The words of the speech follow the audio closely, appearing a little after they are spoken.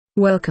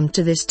Welcome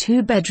to this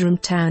 2-bedroom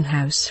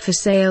townhouse for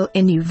sale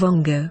in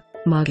Uvongo,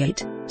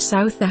 Margate,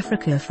 South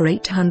Africa for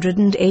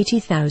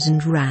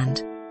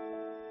R880,000.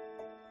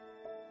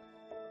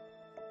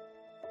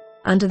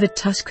 Under the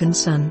Tuscan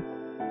sun.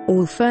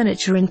 All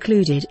furniture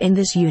included in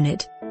this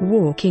unit,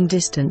 walking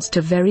distance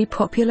to very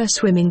popular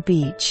swimming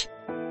beach.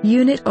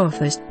 Unit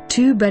offers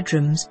 2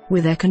 bedrooms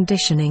with air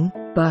conditioning,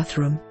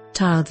 bathroom,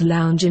 tiled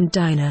lounge and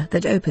diner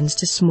that opens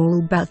to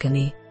small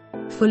balcony.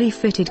 Fully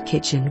fitted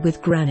kitchen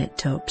with granite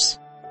tops.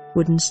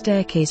 Wooden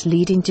staircase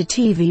leading to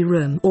TV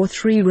room or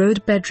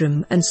 3-roomed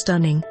bedroom and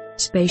stunning,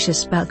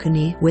 spacious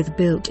balcony with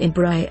built-in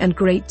braai and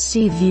great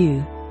sea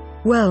view.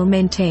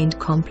 Well-maintained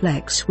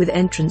complex with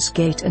entrance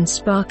gate and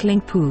sparkling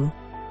pool.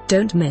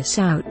 Don't miss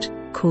out,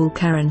 call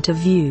Karen to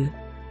view.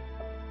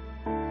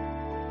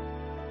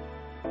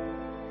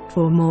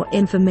 For more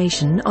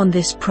information on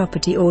this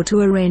property or to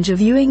arrange a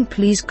viewing,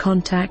 please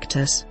contact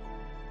us.